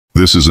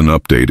This is an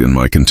update in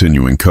my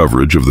continuing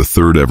coverage of the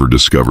third ever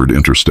discovered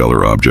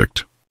interstellar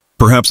object.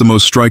 Perhaps the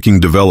most striking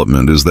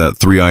development is that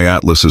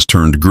 3I-ATLAS has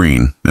turned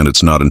green, and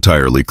it's not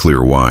entirely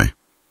clear why.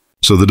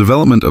 So the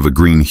development of a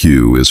green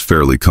hue is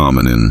fairly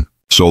common in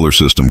solar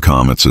system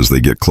comets as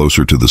they get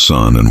closer to the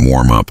sun and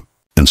warm up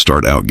and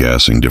start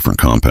outgassing different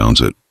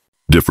compounds at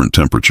different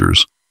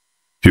temperatures.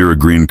 Here a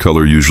green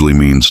color usually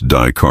means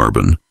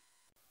dicarbon.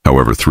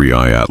 However,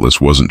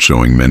 3I-ATLAS wasn't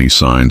showing many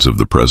signs of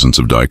the presence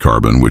of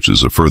dicarbon, which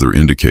is a further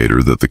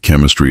indicator that the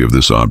chemistry of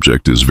this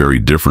object is very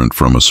different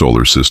from a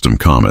solar system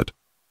comet.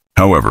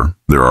 However,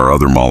 there are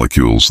other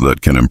molecules that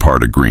can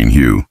impart a green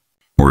hue,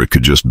 or it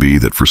could just be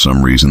that for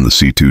some reason the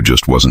C2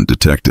 just wasn't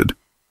detected,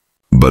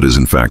 but is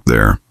in fact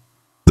there.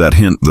 That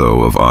hint,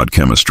 though, of odd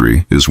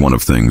chemistry is one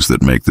of things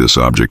that make this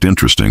object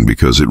interesting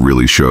because it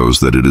really shows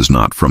that it is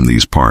not from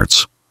these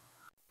parts.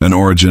 An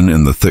origin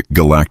in the thick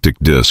galactic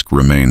disk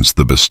remains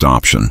the best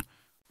option,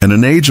 and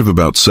an age of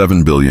about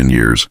 7 billion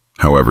years.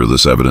 However,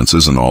 this evidence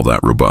isn't all that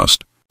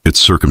robust. It's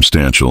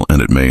circumstantial,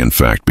 and it may in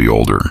fact be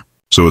older.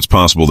 So it's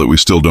possible that we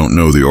still don't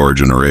know the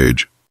origin or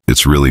age.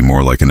 It's really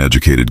more like an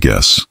educated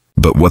guess.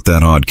 But what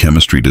that odd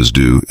chemistry does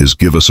do is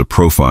give us a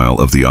profile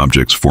of the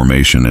object's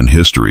formation and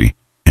history,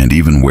 and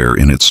even where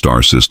in its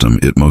star system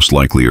it most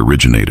likely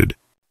originated.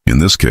 In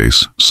this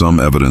case, some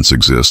evidence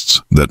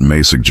exists that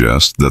may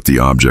suggest that the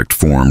object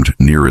formed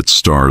near its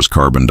star's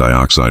carbon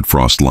dioxide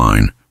frost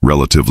line,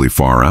 relatively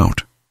far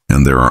out.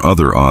 And there are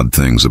other odd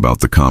things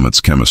about the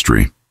comet's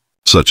chemistry,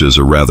 such as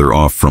a rather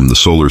off from the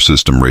solar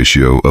system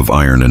ratio of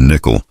iron and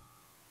nickel,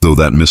 though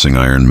that missing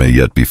iron may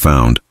yet be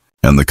found.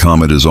 And the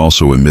comet is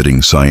also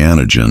emitting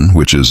cyanogen,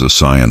 which is a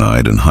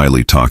cyanide and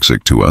highly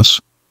toxic to us,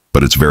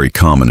 but it's very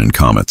common in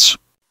comets.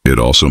 It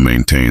also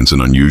maintains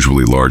an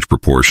unusually large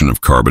proportion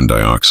of carbon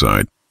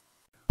dioxide,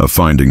 a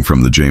finding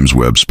from the James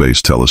Webb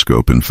Space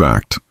Telescope, in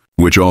fact,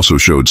 which also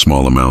showed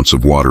small amounts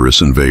of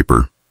water-icing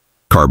vapor,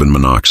 carbon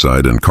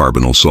monoxide, and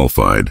carbonyl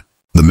sulfide.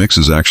 The mix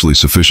is actually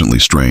sufficiently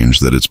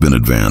strange that it's been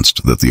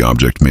advanced that the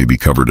object may be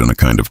covered in a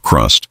kind of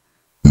crust,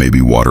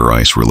 maybe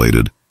water-ice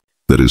related,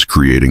 that is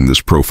creating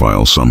this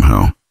profile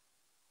somehow.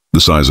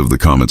 The size of the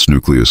comet's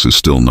nucleus is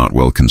still not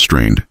well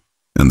constrained,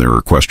 and there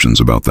are questions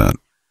about that.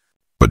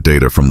 But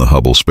data from the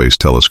Hubble Space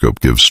Telescope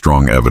gives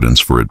strong evidence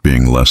for it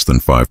being less than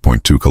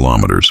 5.2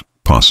 kilometers,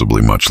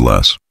 possibly much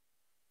less.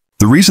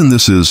 The reason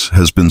this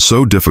has been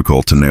so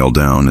difficult to nail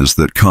down is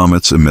that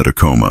comets emit a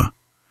coma.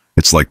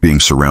 It's like being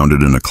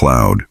surrounded in a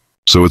cloud.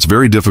 So it's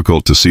very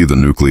difficult to see the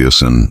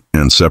nucleus and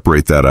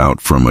separate that out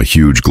from a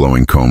huge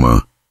glowing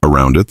coma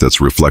around it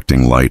that's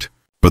reflecting light.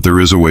 But there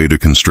is a way to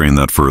constrain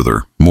that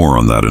further. More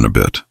on that in a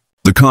bit.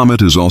 The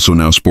comet is also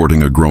now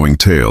sporting a growing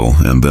tail,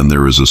 and then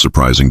there is a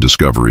surprising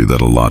discovery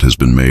that a lot has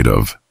been made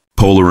of.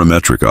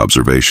 Polarimetric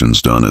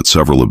observations done at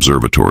several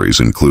observatories,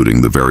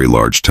 including the Very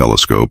Large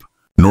Telescope,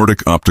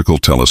 Nordic Optical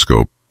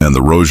Telescope, and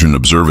the Rosjan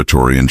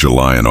Observatory in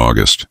July and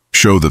August,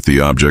 show that the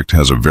object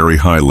has a very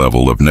high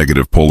level of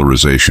negative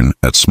polarization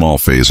at small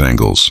phase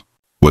angles.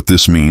 What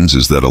this means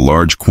is that a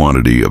large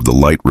quantity of the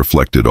light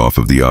reflected off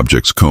of the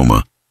object's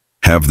coma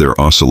have their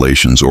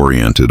oscillations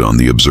oriented on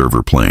the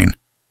observer plane.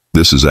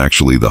 This is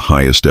actually the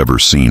highest ever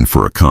seen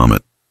for a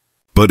comet.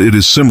 But it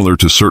is similar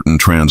to certain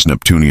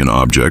trans-Neptunian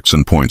objects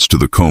and points to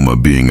the coma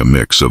being a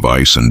mix of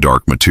ice and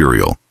dark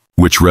material,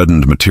 which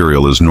reddened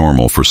material is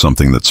normal for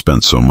something that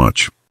spent so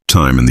much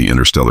time in the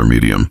interstellar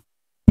medium.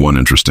 One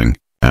interesting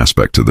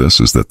aspect to this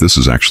is that this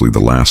is actually the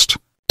last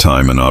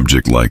time an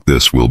object like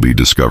this will be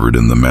discovered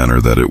in the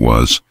manner that it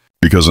was,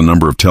 because a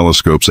number of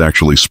telescopes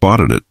actually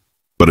spotted it,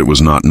 but it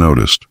was not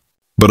noticed.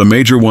 But a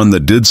major one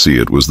that did see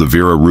it was the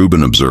Vera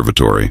Rubin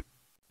Observatory,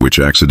 which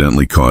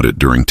accidentally caught it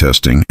during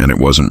testing, and it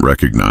wasn't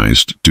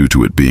recognized due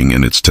to it being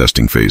in its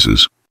testing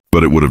phases.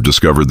 But it would have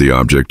discovered the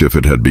object if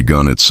it had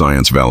begun its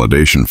science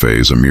validation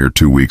phase a mere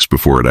 2 weeks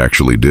before it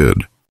actually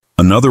did.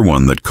 Another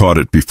one that caught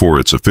it before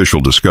its official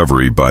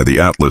discovery by the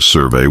ATLAS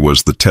survey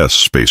was the TESS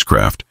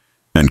spacecraft,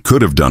 and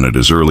could have done it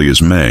as early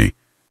as May.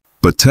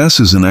 But TESS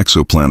is an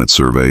exoplanet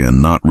survey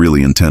and not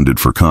really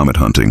intended for comet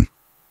hunting.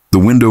 The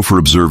window for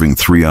observing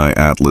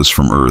 3I-ATLAS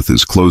from Earth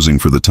is closing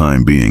for the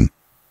time being,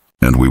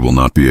 and we will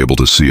not be able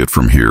to see it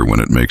from here when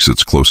it makes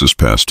its closest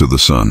pass to the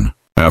sun.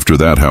 After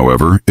that,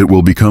 however, it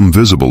will become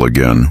visible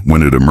again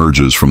when it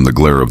emerges from the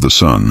glare of the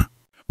sun.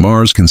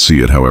 Mars can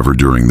see it, however,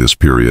 during this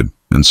period,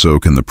 and so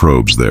can the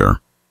probes there.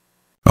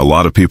 A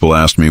lot of people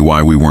asked me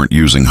why we weren't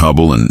using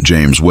Hubble and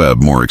James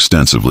Webb more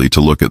extensively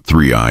to look at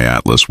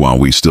 3I-ATLAS while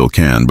we still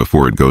can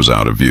before it goes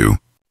out of view.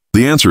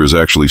 The answer is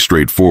actually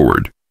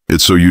straightforward.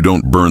 It's so you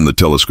don't burn the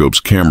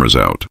telescope's cameras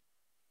out.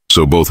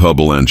 So both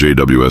Hubble and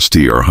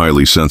JWST are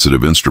highly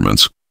sensitive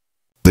instruments.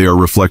 They are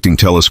reflecting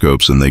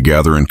telescopes, and they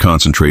gather and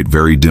concentrate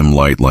very dim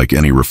light like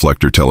any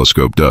reflector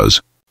telescope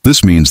does.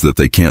 This means that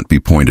they can't be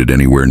pointed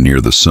anywhere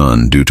near the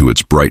sun due to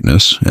its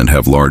brightness and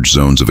have large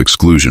zones of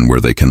exclusion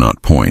where they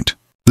cannot point.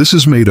 This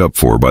is made up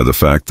for by the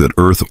fact that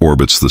Earth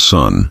orbits the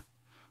sun,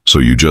 so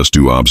you just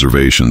do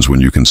observations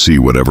when you can see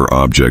whatever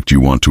object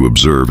you want to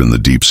observe in the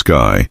deep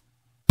sky,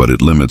 but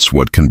it limits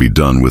what can be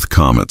done with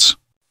comets.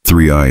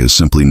 3I is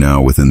simply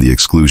now within the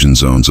exclusion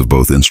zones of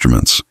both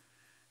instruments.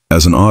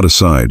 As an odd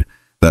aside,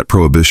 that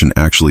prohibition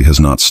actually has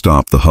not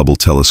stopped the Hubble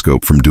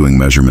telescope from doing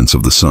measurements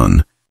of the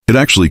sun. It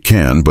actually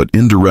can, but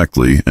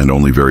indirectly and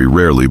only very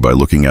rarely by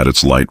looking at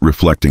its light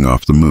reflecting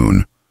off the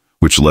moon,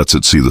 which lets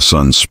it see the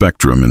sun's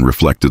spectrum in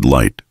reflected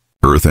light.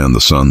 Earth and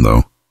the sun,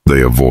 though,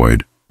 they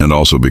avoid, and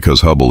also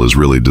because Hubble is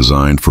really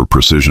designed for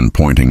precision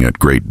pointing at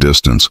great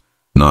distance,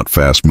 not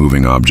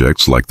fast-moving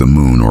objects like the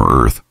moon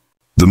or Earth.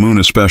 The moon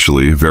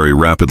especially very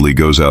rapidly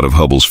goes out of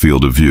Hubble's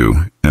field of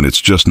view, and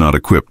it's just not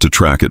equipped to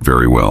track it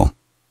very well.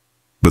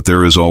 But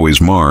there is always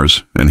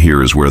Mars, and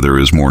here is where there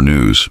is more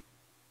news.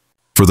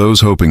 For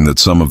those hoping that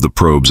some of the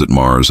probes at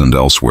Mars and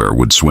elsewhere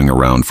would swing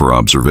around for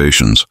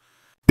observations,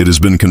 it has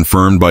been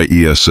confirmed by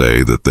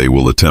ESA that they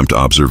will attempt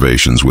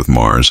observations with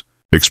Mars,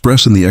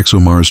 expressed in the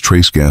ExoMars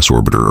Trace Gas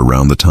Orbiter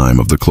around the time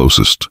of the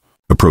closest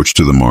approach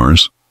to the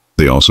Mars.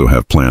 They also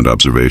have planned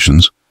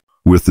observations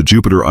with the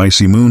Jupiter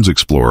Icy Moons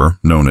Explorer,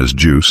 known as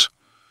JUICE,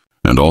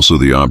 and also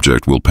the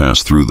object will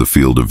pass through the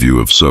field of view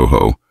of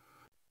SOHO,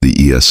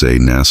 the ESA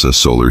NASA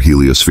Solar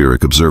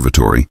Heliospheric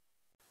Observatory,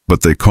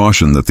 but they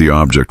caution that the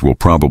object will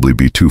probably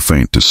be too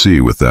faint to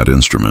see with that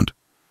instrument.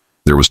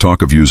 There was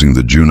talk of using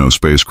the Juno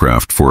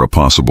spacecraft for a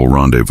possible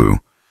rendezvous,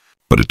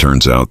 but it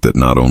turns out that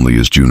not only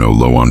is Juno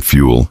low on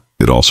fuel,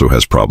 it also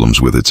has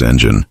problems with its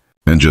engine,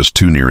 and just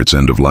too near its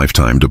end of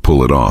lifetime to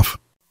pull it off.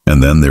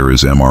 And then there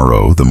is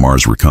MRO, the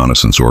Mars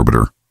Reconnaissance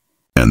Orbiter.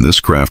 And this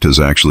craft has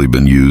actually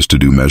been used to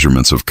do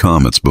measurements of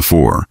comets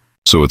before,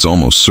 so it's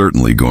almost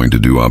certainly going to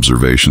do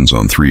observations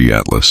on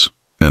 3IATLAS,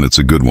 and it's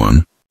a good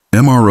one.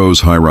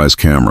 MRO's high-rise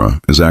camera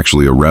is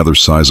actually a rather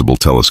sizable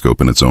telescope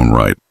in its own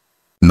right,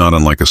 not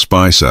unlike a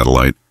spy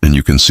satellite, and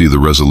you can see the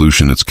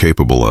resolution it's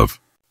capable of.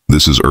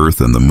 This is Earth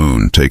and the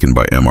Moon taken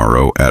by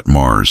MRO at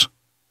Mars.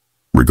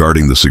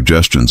 Regarding the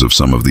suggestions of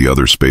some of the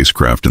other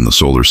spacecraft in the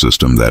solar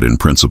system that in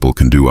principle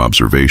can do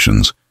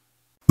observations,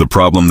 the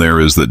problem there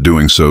is that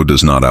doing so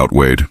does not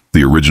outweigh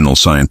the original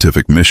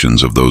scientific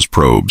missions of those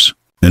probes,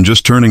 and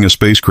just turning a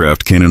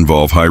spacecraft can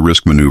involve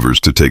high-risk maneuvers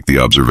to take the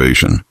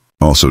observation.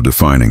 Also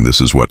defining this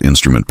is what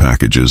instrument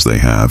packages they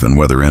have and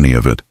whether any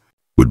of it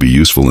would be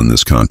useful in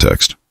this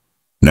context.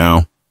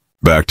 Now,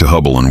 back to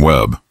Hubble and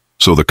Webb.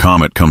 So the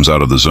comet comes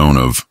out of the zone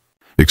of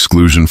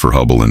exclusion for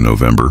Hubble in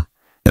November,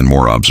 and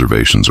more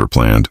observations are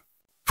planned.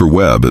 For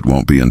Webb, it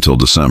won't be until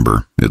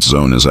December. Its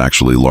zone is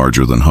actually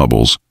larger than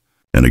Hubble's,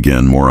 and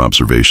again, more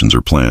observations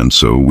are planned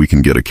so we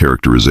can get a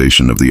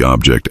characterization of the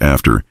object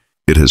after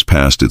it has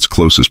passed its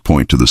closest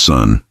point to the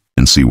sun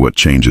and see what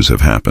changes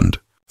have happened.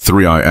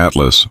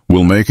 3I-ATLAS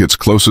will make its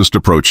closest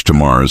approach to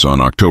Mars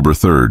on October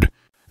 3rd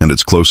and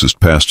its closest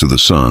pass to the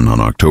sun on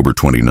October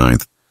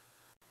 29th.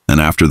 And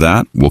after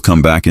that, we'll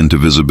come back into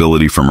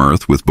visibility from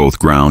Earth with both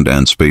ground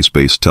and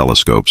space-based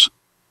telescopes.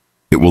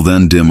 It will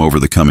then dim over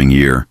the coming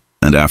year,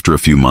 and after a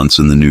few months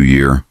in the new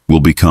year,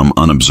 will become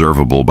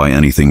unobservable by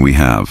anything we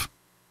have.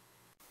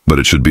 But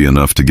it should be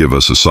enough to give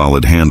us a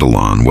solid handle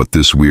on what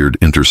this weird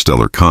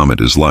interstellar comet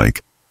is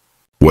like,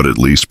 what at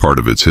least part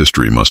of its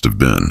history must have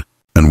been,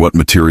 and what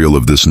material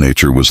of this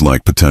nature was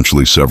like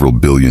potentially several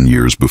billion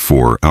years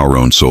before our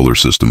own solar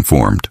system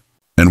formed.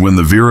 And when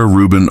the Vera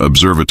Rubin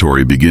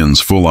Observatory begins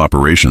full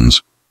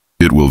operations,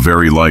 it will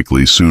very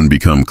likely soon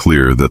become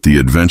clear that the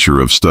adventure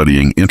of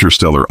studying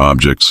interstellar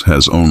objects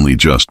has only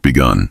just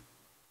begun.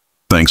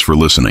 Thanks for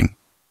listening.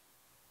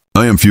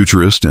 I am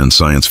futurist and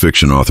science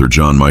fiction author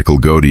John Michael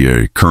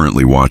Gaudier,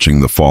 currently watching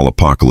the fall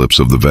apocalypse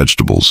of the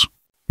vegetables.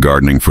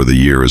 Gardening for the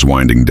year is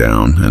winding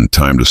down, and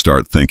time to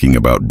start thinking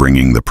about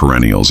bringing the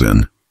perennials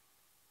in.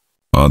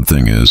 Odd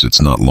thing is,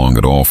 it's not long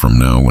at all from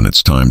now when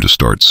it's time to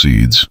start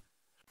seeds.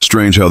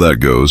 Strange how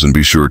that goes, and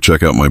be sure to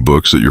check out my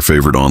books at your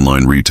favorite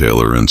online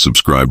retailer and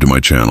subscribe to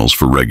my channels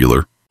for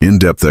regular,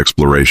 in-depth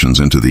explorations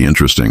into the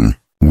interesting,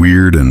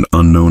 weird, and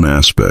unknown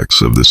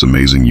aspects of this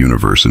amazing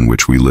universe in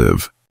which we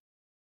live.